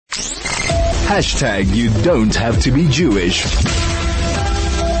You don't have to be Jewish.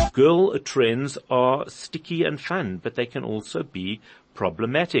 Girl trends are sticky and fun, but they can also be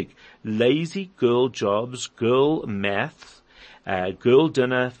problematic. Lazy girl jobs, girl maths, girl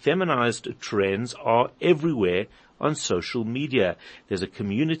dinner, feminized trends are everywhere on social media. There's a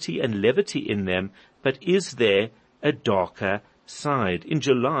community and levity in them, but is there a darker side? In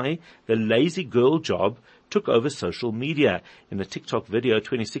July, the lazy girl job took over social media. In a TikTok video,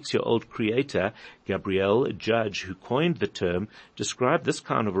 26-year-old creator Gabrielle Judge, who coined the term, described this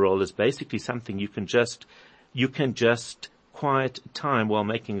kind of role as basically something you can just quiet time while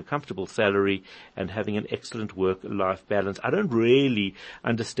making a comfortable salary and having an excellent work-life balance. I don't really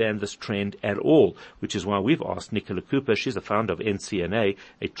understand this trend at all, which is why we've asked Nicola Cooper, she's the founder of NC&A,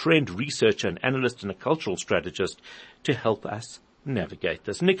 a trend researcher, an analyst and a cultural strategist, to help us navigate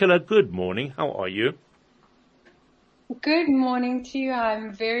this. Nicola, good morning. How are you? Good morning to you.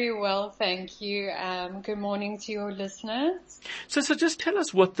 I'm very well, thank you. Good morning to your listeners. So just tell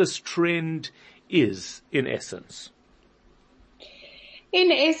us what this trend is in essence.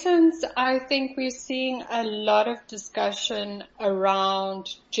 In essence, I think we're seeing a lot of discussion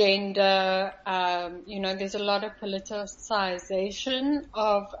around gender. There's a lot of politicization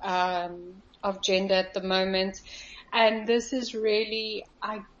of gender at the moment. And this is really,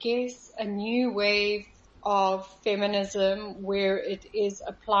 I guess, a new wave of feminism where it is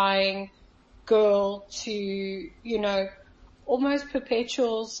applying girl to, almost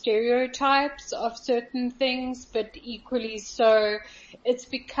perpetual stereotypes of certain things, but equally so it's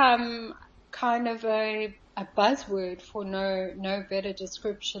become kind of a buzzword for no better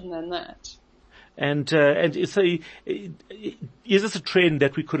description than that. And so is this a trend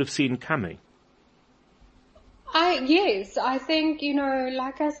that we could have seen coming? Yes, I think,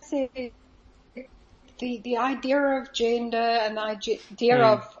 like I said, the idea of gender and the idea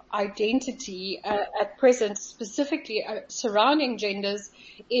of identity at present, specifically surrounding genders,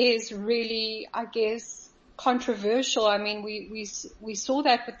 is really, I guess, controversial. I mean, we saw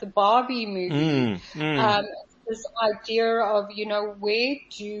that with the Barbie movie. This idea of, where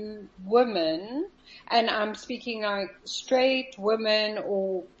do women, and I'm speaking like straight women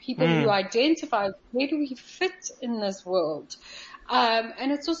or people who identify, where do we fit in this world?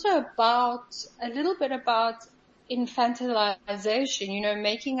 And it's also a little bit about infantilization,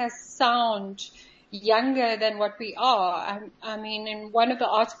 making us sound younger than what we are. I mean, in one of the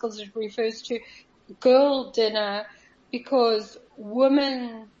articles it refers to girl dinner because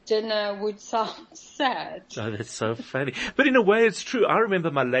woman dinner would sound sad. Oh, that's so funny. But in a way it's true. I remember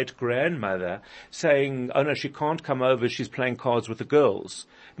my late grandmother saying, oh no, she can't come over, she's playing cards with the girls.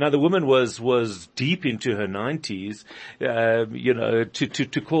 Now the woman was deep into her 90s,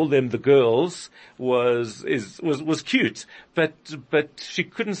 to call them the girls was cute. But she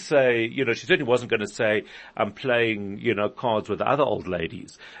couldn't say, she certainly wasn't going to say, I'm playing, cards with the other old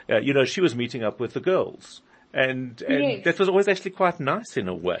ladies. She was meeting up with the girls. And yes. That was always actually quite nice in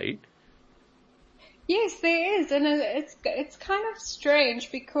a way. Yes, there is, and it's kind of strange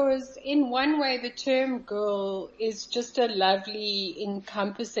because in one way the term girl is just a lovely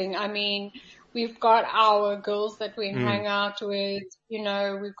encompassing. I mean, we've got our girls that we hang out with,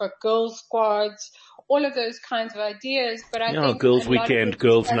 we've got girl squads, all of those kinds of ideas. But I think girls weekend,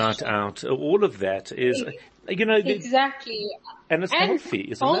 girls night out, all of that is, exactly. And it's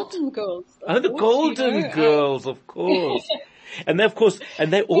healthy, isn't golden it? Girls. Oh, the golden girls, of course. And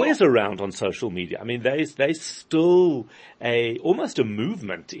they're always around on social media. I mean, they still almost a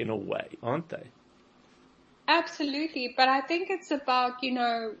movement in a way, aren't they? Absolutely. But I think it's about,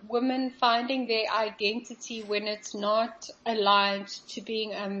 women finding their identity when it's not aligned to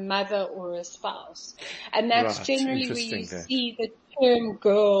being a mother or a spouse. And that's generally where you see the term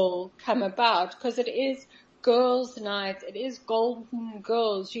girl come about, because it is girls' night. It is golden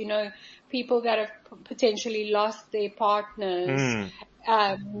girls, people that have potentially lost their partners,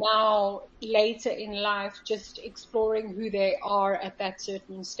 now later in life just exploring who they are at that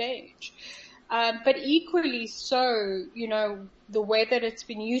certain stage. But equally so, the way that it's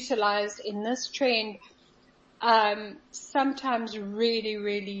been utilized in this trend, sometimes really,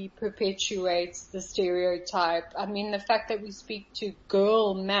 really perpetuates the stereotype. I mean, the fact that we speak to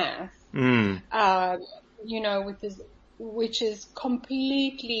girl math, which is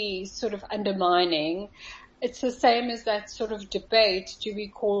completely sort of undermining. It's the same as that sort of debate. Do we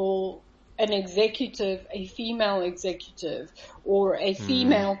call an executive a female executive or a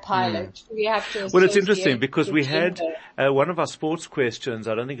female pilot? We have to. Well, it's interesting because we had one of our sports questions,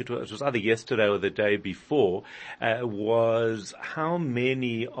 I don't think it was either yesterday or the day before, was how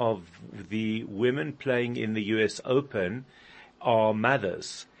many of the women playing in the US Open are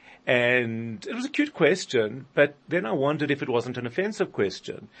mothers. And it was a cute question, but then I wondered if it wasn't an offensive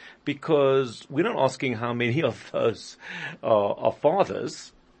question, because we're not asking how many of those are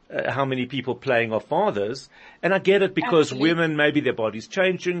fathers, how many people playing are fathers. And I get it, because Absolutely. women, maybe their bodies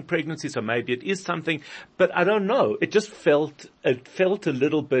change during pregnancy, so maybe it is something, but I don't know. It felt a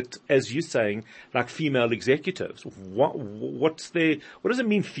little bit, as you're saying, like female executives. What does it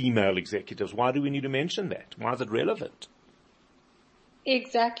mean, female executives? Why do we need to mention that? Why is it relevant?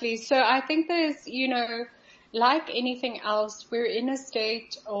 Exactly. So I think there's, like anything else, we're in a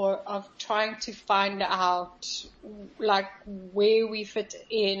state of trying to find out, like, where we fit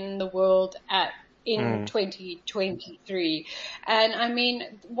in the world in 2023. And I mean,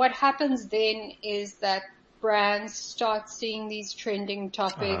 what happens then is that brands start seeing these trending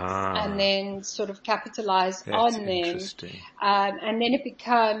topics and then sort of capitalize on them. Interesting. And then it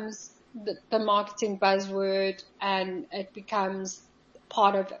becomes the marketing buzzword, and it becomes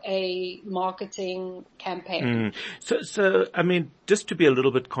part of a marketing campaign. So, I mean, just to be a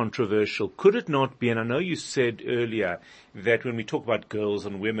little bit controversial, could it not be, and I know you said earlier that when we talk about girls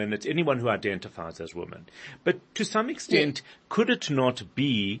and women, it's anyone who identifies as women, but to some extent, could it not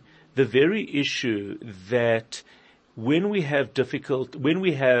be the very issue that when we have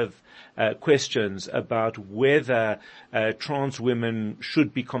questions about whether trans women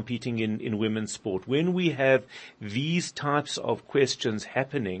should be competing in women's sport, when we have these types of questions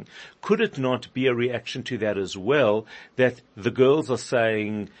happening, could it not be a reaction to that as well, that the girls are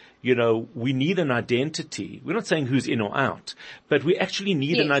saying, we need an identity. We're not saying who's in or out, but we actually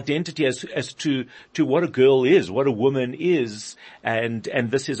need an identity as to what a girl is, what a woman is, and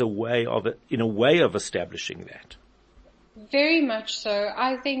this is a way of establishing that. Very much so.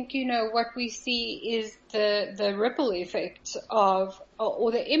 I think, what we see is the ripple effect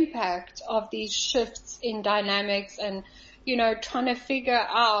or the impact of these shifts in dynamics, and, trying to figure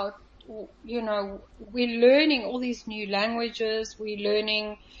out, we're learning all these new languages, we're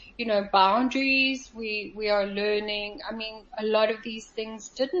learning, boundaries, we are learning. I mean, a lot of these things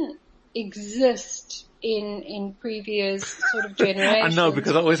didn't exist in previous sort of generations. I know,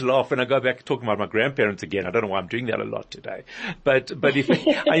 because I always laugh when I go back talking about my grandparents again. I don't know why I'm doing that a lot today. But if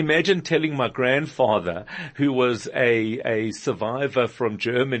I imagine telling my grandfather, who was a survivor from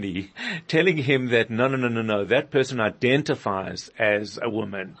Germany, telling him that no, that person identifies as a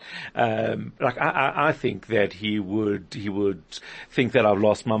woman. I think that he would think that I've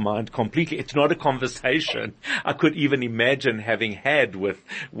lost my mind completely. It's not a conversation I could even imagine having had with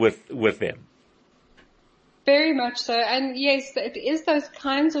them. Very much so. And yes, it is those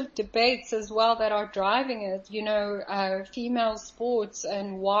kinds of debates as well that are driving it, female sports,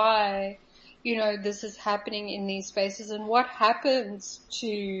 and why, this is happening in these spaces, and what happens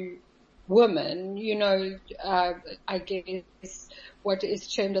to women, I guess what is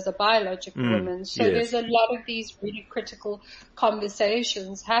termed as a biological woman. So there's a lot of these really critical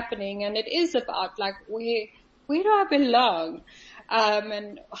conversations happening, and it is about, like, where do I belong?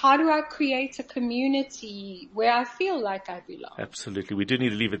 And how do I create a community where I feel like I belong? Absolutely. We do need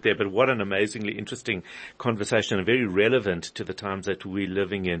to leave it there, but what an amazingly interesting conversation, and very relevant to the times that we're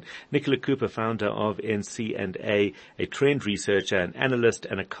living in. Nicola Cooper, founder of NC&A, a trend researcher, an analyst,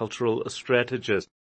 and a cultural strategist.